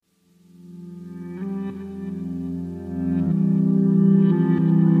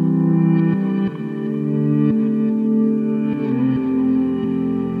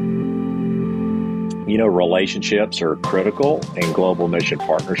relationships are critical in global mission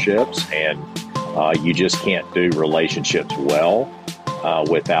partnerships, and you just can't do relationships well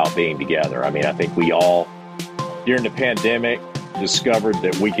without being together. I mean, I think we all, during the pandemic, discovered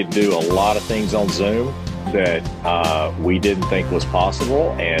that we could do a lot of things on Zoom that we didn't think was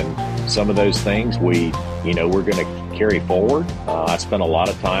possible, and some of those things we're going to carry forward. I spent a lot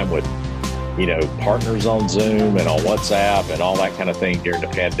of time with partners on Zoom and on WhatsApp and all that kind of thing during the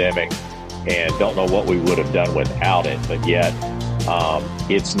pandemic, and don't know what we would have done without it. But yet,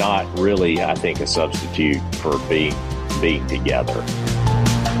 it's not really, I think, a substitute for being together.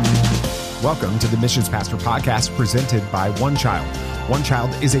 Welcome to the Missions Pastor Podcast presented by One Child. One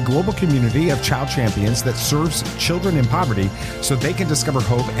Child is a global community of child champions that serves children in poverty so they can discover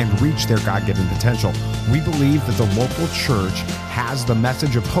hope and reach their God-given potential. We believe that the local church has the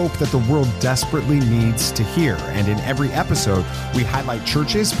message of hope that the world desperately needs to hear. And in every episode, we highlight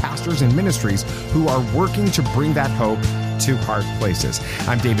churches, pastors, and ministries who are working to bring that hope to hard places.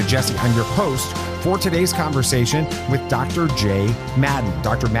 I'm David Jesse. I'm your host for today's conversation with Dr. Jay Madden.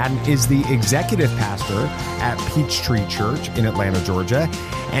 Dr. Madden is the executive pastor at Peachtree Church in Atlanta, Georgia.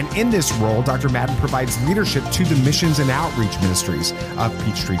 And in this role, Dr. Madden provides leadership to the missions and outreach ministries of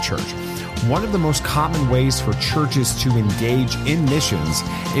Peachtree Church. One of the most common ways for churches to engage in missions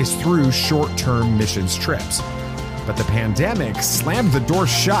is through short-term missions trips. But the pandemic slammed the door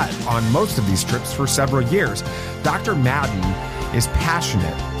shut on most of these trips for several years. Dr. Madden is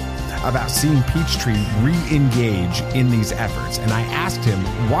passionate about seeing Peachtree re-engage in these efforts, and I asked him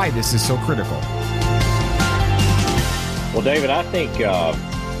why this is so critical. Well, David, I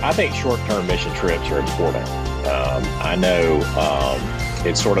think short-term mission trips are important. I know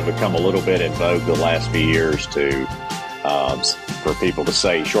it's sort of become a little bit in vogue the last few years for people to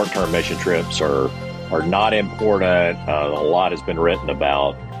say short-term mission trips are not important. A lot has been written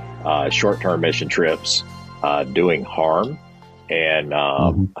about short-term mission trips doing harm. And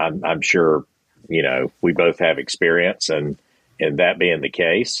I'm sure, we both have experience in that being the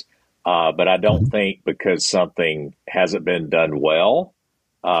case. But I don't think because something hasn't been done well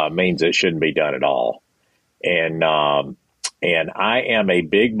means it shouldn't be done at all. And I am a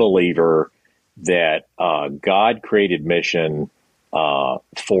big believer that God created mission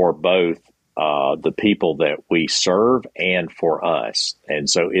for both the people that we serve and for us. And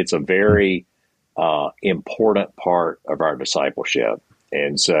so it's a very important part of our discipleship.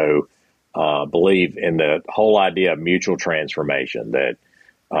 And so believe in the whole idea of mutual transformation, that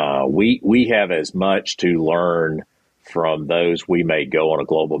we have as much to learn from those we may go on a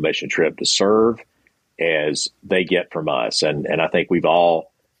global mission trip to serve as they get from us. And I think we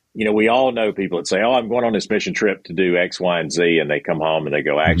all know people that say, oh, I'm going on this mission trip to do X, Y, and Z. And they come home and they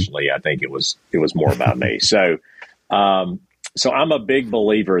go, actually, I think it was more about me. So I'm a big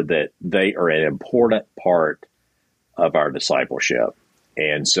believer that they are an important part of our discipleship.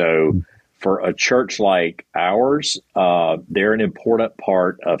 And so for a church like ours, they're an important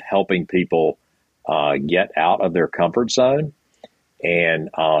part of helping people get out of their comfort zone and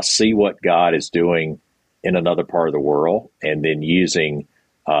see what God is doing in another part of the world, and then using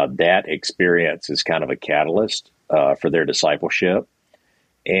that experience as kind of a catalyst for their discipleship.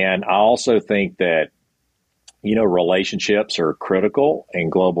 And I also think that relationships are critical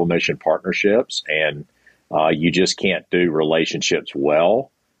in global mission partnerships, and you just can't do relationships well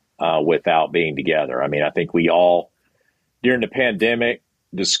without being together. I mean, I think we all, during the pandemic,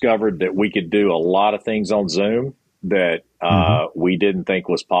 discovered that we could do a lot of things on Zoom that we didn't think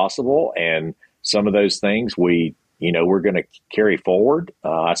was possible, and some of those things we're going to carry forward.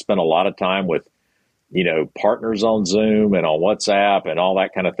 I spent a lot of time with partners on Zoom and on WhatsApp and all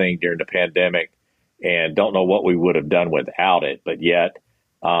that kind of thing during the pandemic, and don't know what we would have done without it. But yet,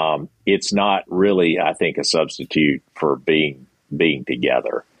 it's not really, I think, a substitute for being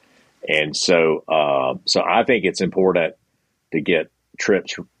together. And so I think it's important to get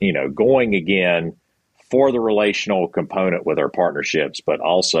trips, going again for the relational component with our partnerships, but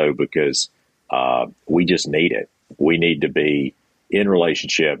also because we just need it. We need to be in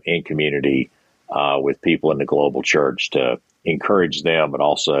relationship, in community with people in the global church to encourage them, but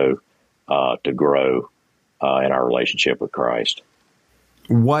also to grow in our relationship with Christ.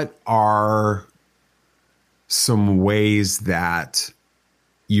 What are some ways that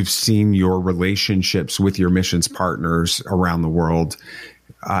you've seen your relationships with your missions partners around the world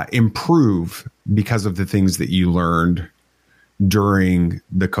improve because of the things that you learned during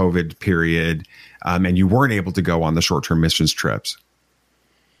the COVID period, and you weren't able to go on the short-term missions trips?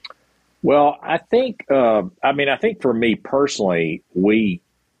 Well, I think for me personally,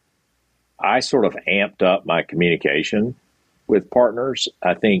 I sort of amped up my communication with partners.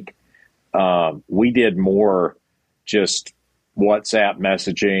 I think we did more just WhatsApp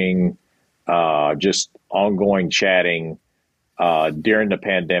messaging, just ongoing chatting during the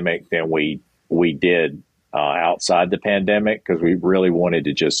pandemic than we did outside the pandemic, because we really wanted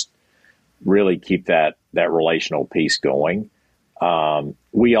to just really keep that relational piece going.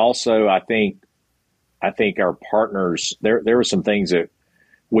 We also, I think our partners, there were some things that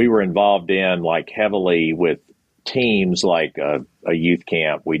we were involved in, like heavily with teams, like a youth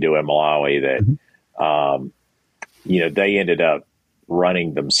camp we do in Malawi that, they ended up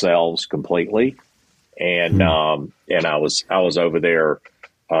running themselves completely. And I was over there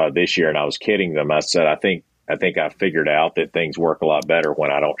this year, and I was kidding them. I said, I think I figured out that things work a lot better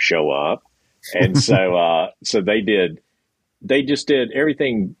when I don't show up. And so they just did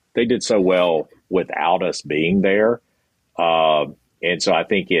everything. They did so well without us being there. And so I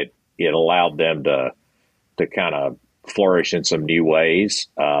think it allowed them to kind of flourish in some new ways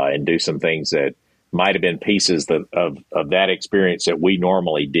and do some things that might have been pieces of that experience that we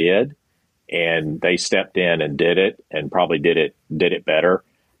normally did. And they stepped in and did it, and probably did it better.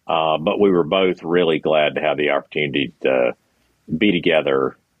 But we were both really glad to have the opportunity to be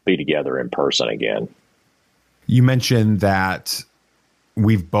together in person again. You mentioned that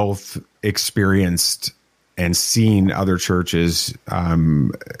we've both experienced and seen other churches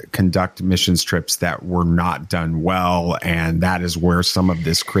conduct missions trips that were not done well. And that is where some of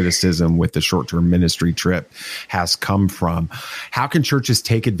this criticism with the short-term ministry trip has come from. How can churches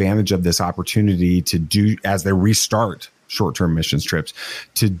take advantage of this opportunity to do, as they restart short-term missions trips,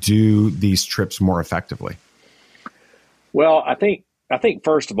 to do these trips more effectively? Well, I think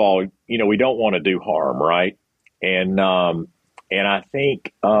first of all, we don't want to do harm, right? And I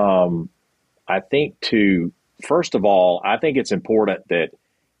think first of all, I think it's important that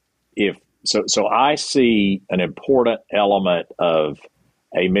so I see an important element of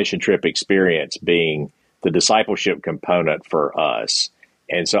a mission trip experience being the discipleship component for us.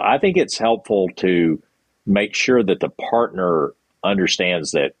 And so I think it's helpful to make sure that the partner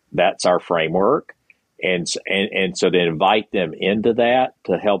understands that that's our framework. And so to invite them into that,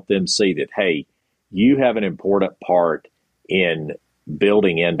 to help them see that, hey, you have an important part in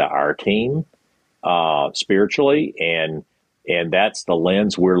building into our team spiritually, and that's the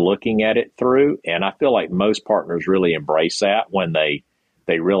lens we're looking at it through. And I feel like most partners really embrace that when they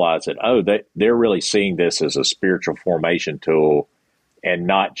realize that, they're really seeing this as a spiritual formation tool and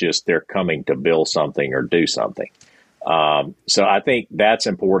not just they're coming to build something or do something. So I think that's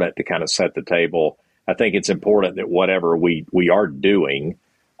important to kind of set the table. I think it's important that whatever we are doing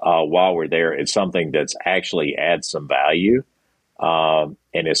while we're there, it's something that's actually adds some value. And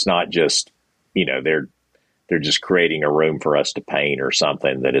it's not just, they're just creating a room for us to paint or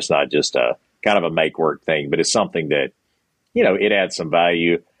something, that it's not just a kind of a make work thing, but it's something that, it adds some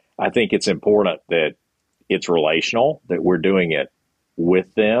value. I think it's important that it's relational, that we're doing it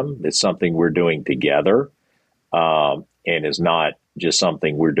with them. It's something we're doing together, and is not just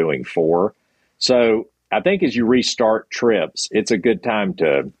something we're doing for. So I think as you restart trips, it's a good time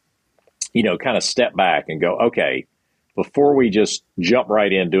to, kind of step back and go, okay, before we just jump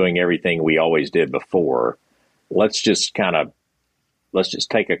right in doing everything we always did before, let's just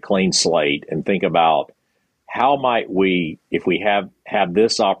take a clean slate and think about how might we, if we have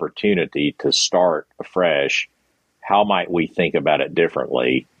this opportunity to start afresh, how might we think about it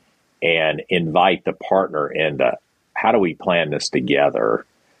differently, and invite the partner into how do we plan this together,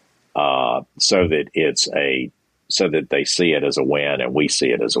 so that they see it as a win and we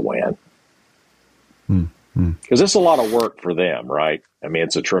see it as a win. Because it's a lot of work for them, right? I mean,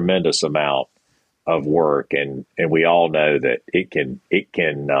 it's a tremendous amount of work, and we all know that it can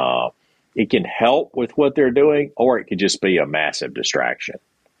help with what they're doing, or it could just be a massive distraction.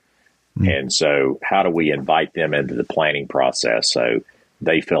 And so how do we invite them into the planning process so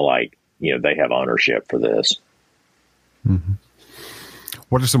they feel like, they have ownership for this? Mm-hmm.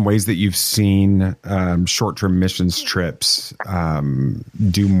 What are some ways that you've seen short-term missions trips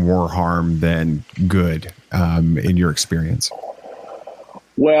do more harm than good in your experience?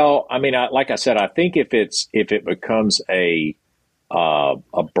 Well, I mean, like I said, I think if it becomes a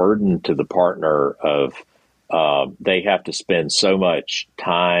burden to the partner of they have to spend so much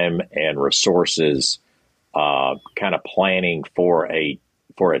time and resources kind of planning for a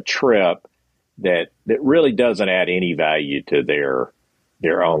trip that really doesn't add any value to their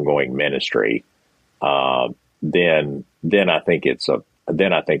ongoing ministry, then I think it's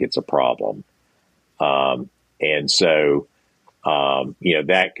a problem. And so,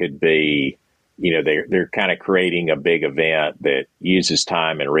 that could be, they're kind of creating a big event that uses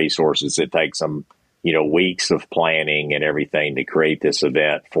time and resources. It takes them weeks of planning and everything to create this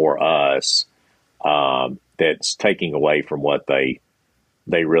event for us, that's taking away from what they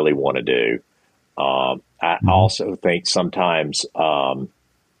really want to do. I also think sometimes, I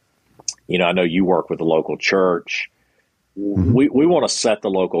know you work with the local church. We want to set the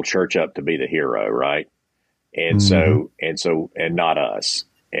local church up to be the hero, right? And and not us.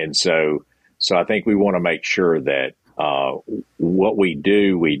 And so I think we want to make sure that what we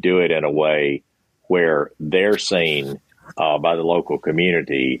do it in a way where they're seen by the local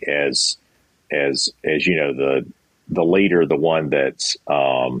community as the leader, the one that's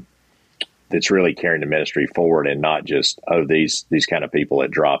really carrying the ministry forward, and not just these kind of people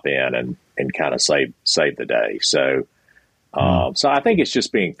that drop in and kind of save the day. So so I think it's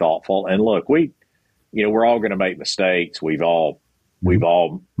just being thoughtful. And look, we're all going to make mistakes. We've all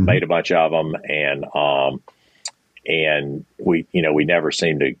made a bunch of them, and we never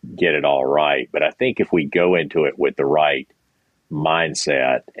seem to get it all right. But I think if we go into it with the right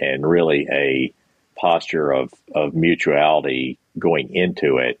mindset and really a posture of mutuality going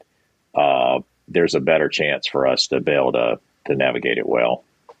into it, there's a better chance for us to be able to navigate it well.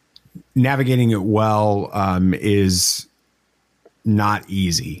 Navigating it well is not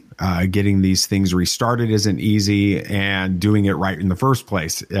easy. Getting these things restarted isn't easy, and doing it right in the first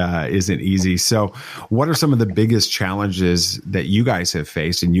place isn't easy. So what are some of the biggest challenges that you guys have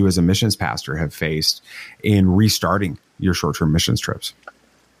faced, and you as a missions pastor have faced, in restarting your short-term missions trips?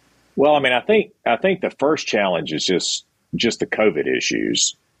 Well, I think the first challenge is just the COVID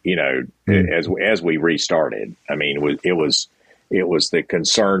issues, as we restarted. It was the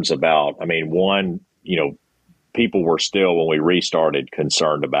concerns about, people were still, when we restarted,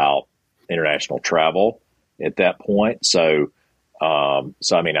 concerned about international travel at that point. So I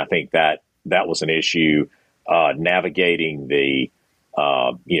think that was an issue, navigating the,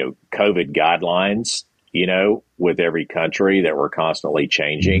 COVID guidelines, with every country that were constantly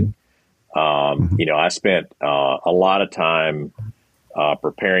changing. I spent a lot of time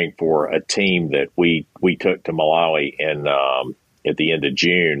preparing for a team that we took to Malawi at the end of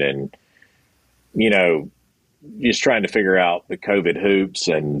June, and, just trying to figure out the COVID hoops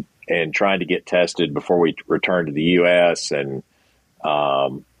and trying to get tested before we returned to the U.S. and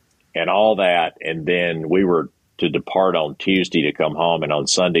all that. And then we were to depart on Tuesday to come home, and on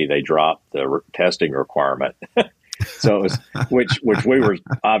Sunday they dropped the testing requirement. So it was, which we were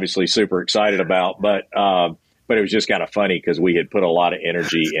obviously super excited about, but it was just kind of funny because we had put a lot of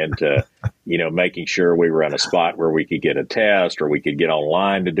energy into, making sure we were in a spot where we could get a test, or we could get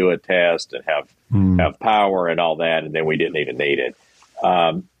online to do a test and have power and all that, and then we didn't even need it.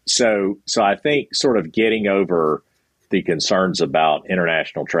 So I think sort of getting over the concerns about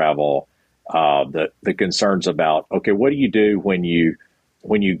international travel, the concerns about, okay, what do you do when you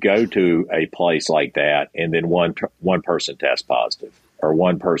go to a place like that and then one person tests positive or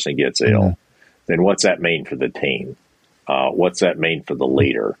one person gets ill? Then what's that mean for the team? What's that mean for the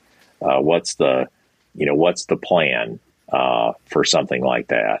leader? What's the plan for something like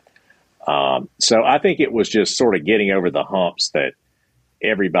that? So I think it was just sort of getting over the humps that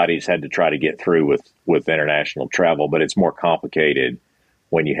everybody's had to try to get through with international travel, but it's more complicated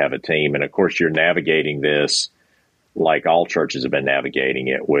when you have a team. And of course, you're navigating this like all churches have been navigating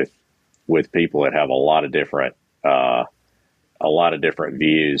it, with people that have a lot of different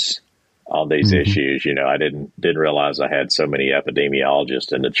views on these issues. I didn't realize I had so many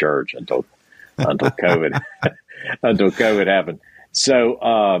epidemiologists in the church until COVID until COVID happened. So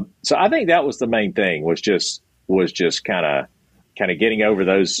I think that was the main thing, was just kind of getting over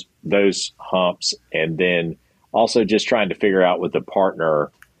those humps, and then also just trying to figure out with the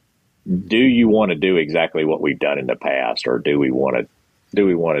partner, do you want to do exactly what we've done in the past, or do we want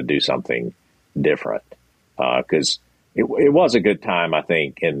to do something different? Because it was a good time, I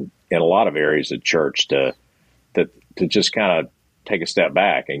think, in a lot of areas of church to just kind of take a step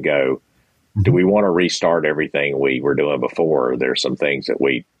back and go, do we want to restart everything we were doing before? There's some things that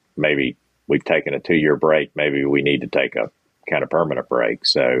we've taken a 2-year break. Maybe we need to take a kind of permanent break.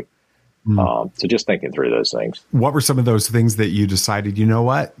 So just thinking through those things. What were some of those things that you decided, you know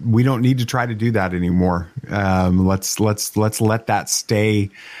what, we don't need to try to do that anymore? Let's let that stay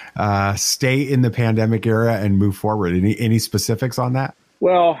in the pandemic era and move forward. Any specifics on that?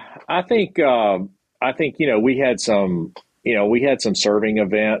 Well, I think we had some serving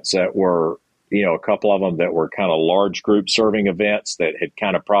events that were, a couple of them that were kind of large group serving events that had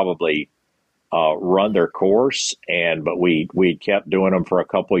kind of probably run their course, but we kept doing them for a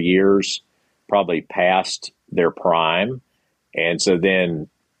couple of years, probably past their prime. And so then,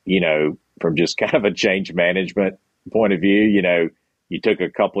 from just kind of a change management point of view, you took a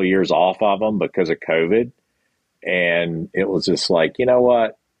couple of years off of them because of COVID. And it was just like, you know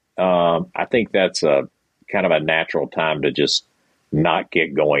what? I think that's a kind of a natural time to just not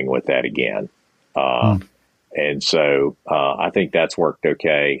get going with that again. And so I think that's worked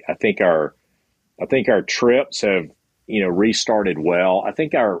okay. I think our trips have, restarted well. I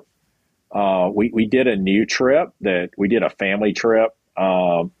think we did a new trip that we did a family trip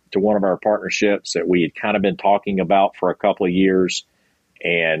to one of our partnerships that we had kind of been talking about for a couple of years.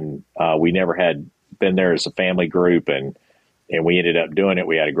 And we never had been there as a family group, and we ended up doing it.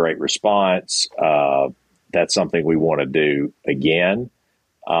 We had a great response. That's something we want to do again.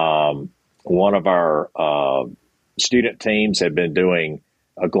 One of our student teams had been doing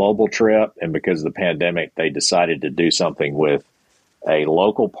a global trip, and because of the pandemic, they decided to do something with a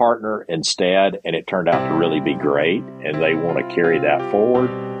local partner instead, and it turned out to really be great, and they want to carry that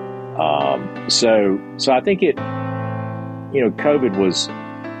forward. So I think COVID was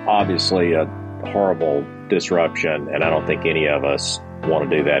obviously a horrible disruption, and I don't think any of us want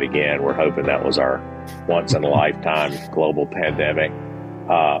to do that again. We're hoping that was our once in a lifetime global pandemic.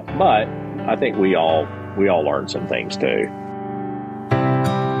 But I think we all learned some things too.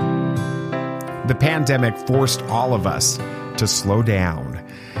 The pandemic forced all of us to slow down.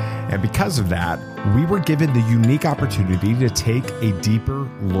 And because of that, we were given the unique opportunity to take a deeper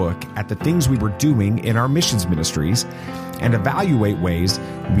look at the things we were doing in our missions ministries and evaluate ways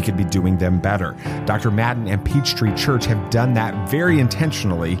we could be doing them better. Dr. Madden and Peachtree Church have done that very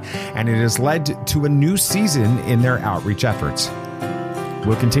intentionally, and it has led to a new season in their outreach efforts.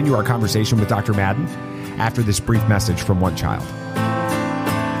 We'll continue our conversation with Dr. Madden after this brief message from One Child.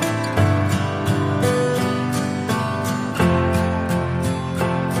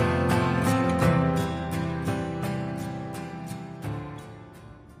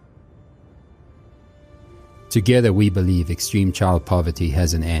 Together, we believe extreme child poverty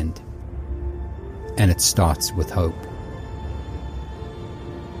has an end, and it starts with hope.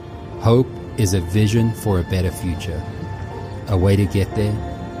 Hope is a vision for a better future, a way to get there,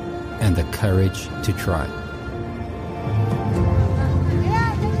 and the courage to try.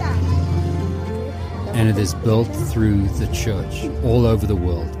 And it is built through the church all over the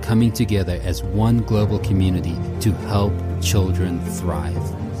world, coming together as one global community to help children thrive.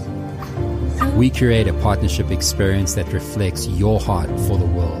 We create a partnership experience that reflects your heart for the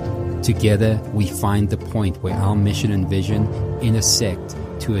world. Together, we find the point where our mission and vision intersect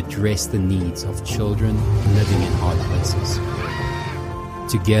to address the needs of children living in hard places.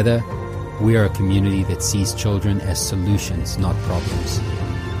 Together, we are a community that sees children as solutions, not problems.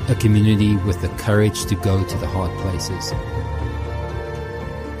 A community with the courage to go to the hard places.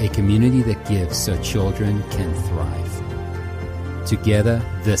 A community that gives so children can thrive. Together,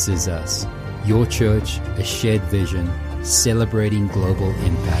 this is us. Your church, a shared vision, celebrating global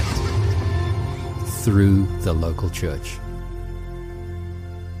impact through the local church.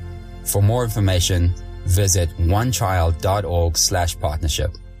 For more information, visit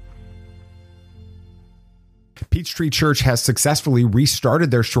onechild.org/partnership. Peachtree Church has successfully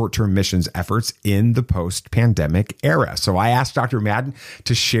restarted their short-term missions efforts in the post-pandemic era. So I asked Dr. Madden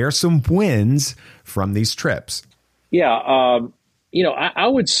to share some wins from these trips. Yeah, I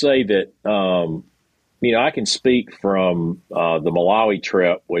would say that, I can speak from the Malawi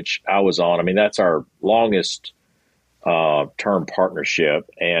trip, which I was on. I mean, that's our longest term partnership.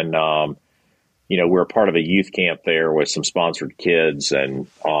 And, we're part of a youth camp there with some sponsored kids. And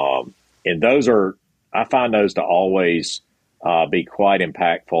I find those to always be quite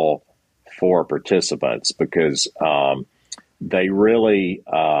impactful for participants because they really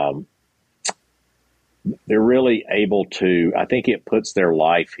they're really able to, I think it puts their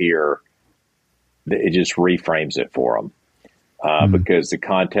life here, it just reframes it for them because the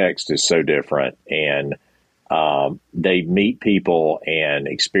context is so different and they meet people and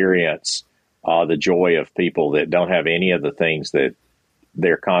experience the joy of people that don't have any of the things that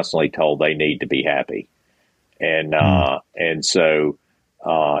they're constantly told they need to be happy. And so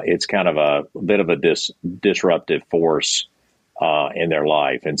it's kind of a bit of a disruptive force in their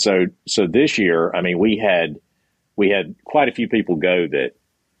life. And so this year, I mean, we had quite a few people go that,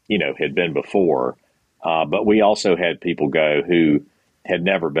 had been before, but we also had people go who had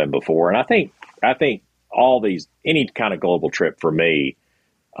never been before. And I think all these, any kind of global trip for me,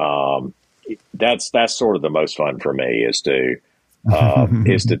 that's sort of the most fun for me is to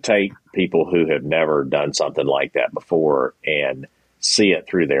take people who have never done something like that before and see it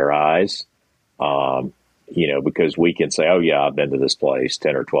through their eyes. Because we can say, oh yeah, I've been to this place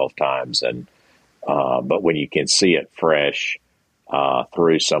 10 or 12 times. But when you can see it fresh,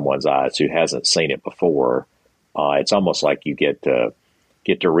 through someone's eyes who hasn't seen it before, it's almost like you get to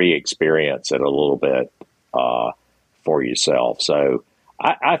get to re-experience it a little bit for yourself. So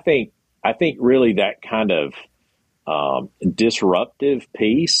I think really that kind of disruptive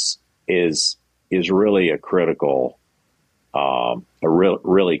piece is really a critical,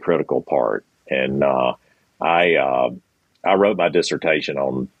 really critical part. And I wrote my dissertation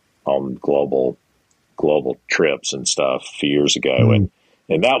on global trips and stuff a few years ago,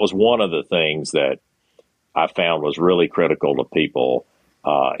 and that was one of the things that I found was really critical to people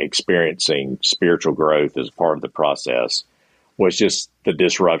experiencing spiritual growth as part of the process, was just the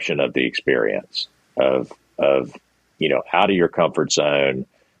disruption of the experience of out of your comfort zone,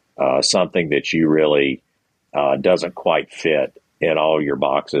 something that you really doesn't quite fit in all your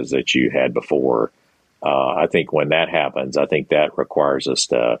boxes that you had before. I think when that happens, I think that requires us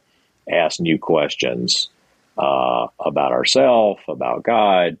to ask new questions about ourselves, about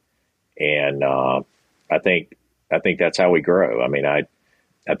God, and I think that's how we grow. I mean, I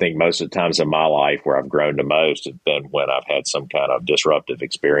think most of the times in my life where I've grown the most has been when I've had some kind of disruptive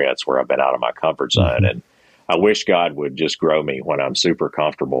experience where I've been out of my comfort zone. And I wish God would just grow me when I'm super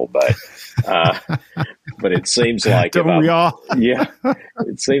comfortable, but it seems like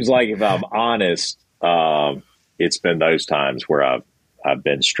it seems like if I'm honest, it's been those times where I've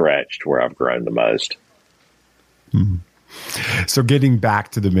been stretched, where I've grown the most. Mm-hmm. So getting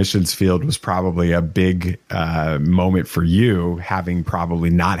back to the missions field was probably a big moment for you, having probably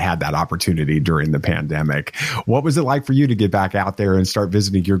not had that opportunity during the pandemic. What was it like for you to get back out there and start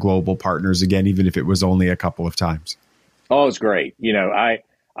visiting your global partners again, even if it was only a couple of times? Oh, it was great.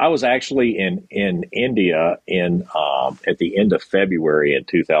 I was actually in India at the end of February in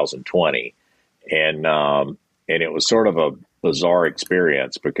 2020, and it was sort of a bizarre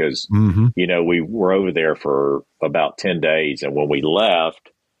experience because, we were over there for about 10 days. And when we left,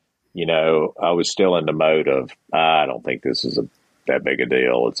 I was still in the mode of, I don't think this is that big a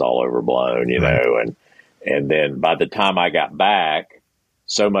deal. It's all overblown, know, and then by the time I got back,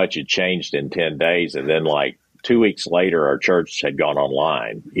 so much had changed in 10 days. And then like 2 weeks later, our church had gone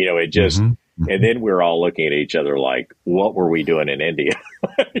online, it just, and then we were all looking at each other like, what were we doing in India?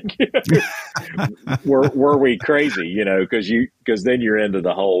 Were we crazy? Because then you're into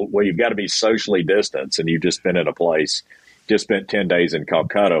the whole, well, you've got to be socially distanced, and you've just been in a place, just spent 10 days in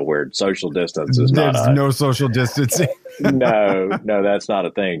Calcutta where social distance is no social distancing. no, that's not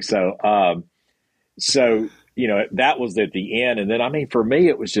a thing. So, that was at the end. And then, for me,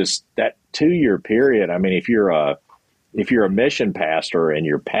 it was just that 2-year period. If you're a mission pastor and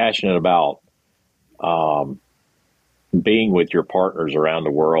you're passionate about being with your partners around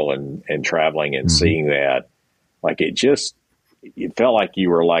the world and traveling and seeing that, like it felt like you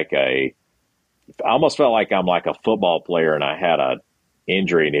were I almost felt like I'm like a football player and I had a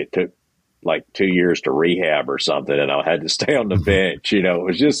injury and it took like 2 years to rehab or something, and I had to stay on the bench.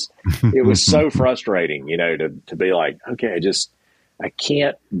 It was so frustrating, to be like, okay, I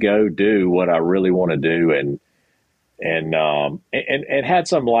can't go do what I really want to do. And had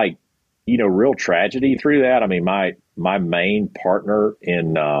some real tragedy through that. My main partner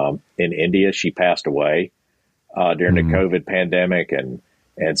in India, she passed away during the COVID pandemic, and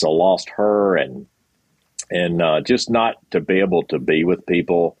so lost her, and just not to be able to be with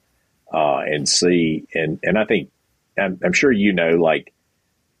people and see, and I think I'm sure like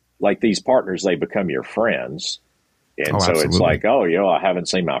these partners, they become your friends, and so absolutely. It's like, I haven't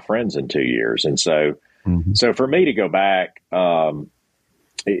seen my friends in 2 years, and so so for me to go back,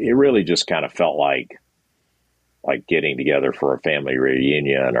 it really just kind of felt like getting together for a family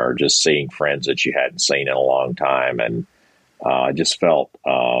reunion or just seeing friends that you hadn't seen in a long time. And I just felt,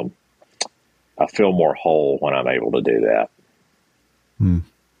 I feel more whole when I'm able to do that.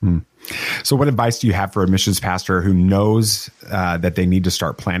 Mm-hmm. So what advice do you have for a missions pastor who knows that they need to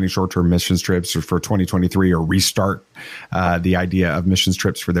start planning short-term missions trips for 2023 or restart the idea of missions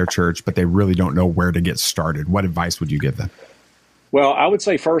trips for their church, but they really don't know where to get started? What advice would you give them? Well, I would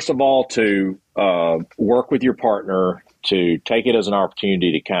say, first of all, to work with your partner, to take it as an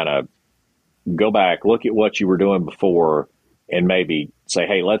opportunity to kind of go back, look at what you were doing before, and maybe say,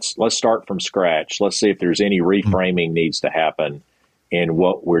 hey, let's start from scratch. Let's see if there's any reframing needs to happen in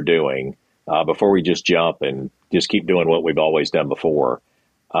what we're doing before we just jump and just keep doing what we've always done before.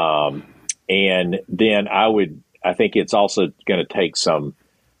 And then I think it's also going to take some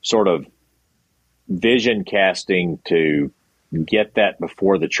sort of vision casting to get that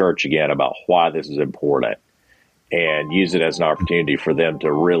before the church again about why this is important, and use it as an opportunity for them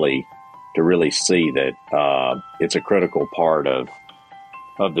to really see that it's a critical part of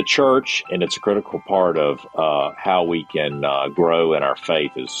the church, and it's a critical part of how we can grow in our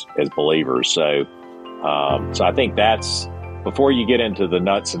faith as believers. So I think that's before you get into the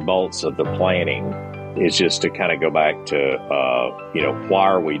nuts and bolts of the planning, is just to kind of go back to, why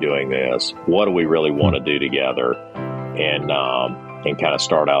are we doing this? What do we really want to do together? And kind of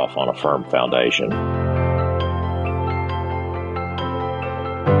start off on a firm foundation.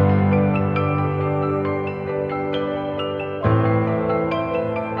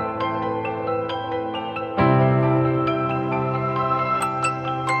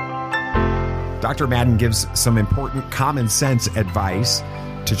 Dr. Madden gives some important common sense advice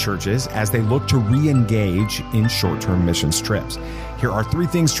to churches as they look to re-engage in short-term missions trips. Here are 3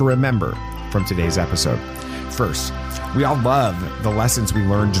 things to remember from today's episode. First, we all love the lessons we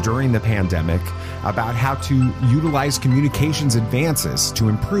learned during the pandemic about how to utilize communications advances to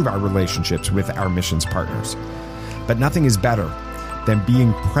improve our relationships with our missions partners. But nothing is better than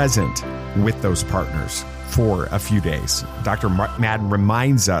being present with those partners for a few days. Dr. Madden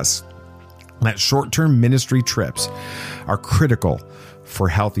reminds us that short-term ministry trips are critical for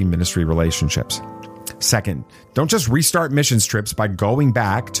healthy ministry relationships. Second, don't just restart missions trips by going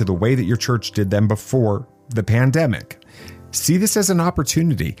back to the way that your church did them before the pandemic. See this as an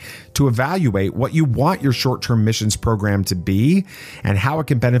opportunity to evaluate what you want your short-term missions program to be and how it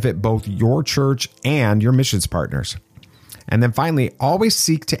can benefit both your church and your missions partners. And then finally, always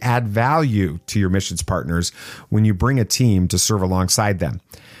seek to add value to your missions partners when you bring a team to serve alongside them.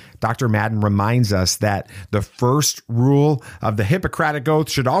 Dr. Madden reminds us that the first rule of the Hippocratic Oath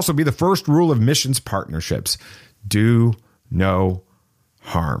should also be the first rule of missions partnerships. Do no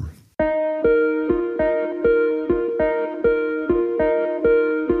harm.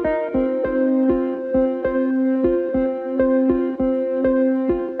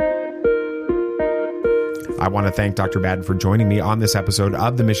 I want to thank Dr. Madden for joining me on this episode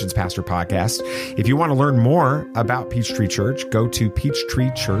of the Missions Pastor Podcast. If you want to learn more about Peachtree Church, go to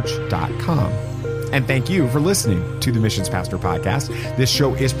peachtreechurch.com. And thank you for listening to the Missions Pastor Podcast. This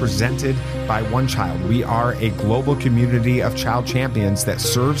show is presented by One Child. We are a global community of child champions that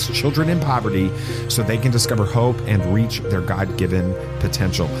serves children in poverty so they can discover hope and reach their God-given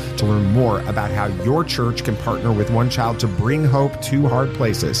potential. To learn more about how your church can partner with One Child to bring hope to hard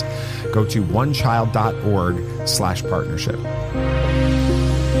places, go to onechild.org/partnership.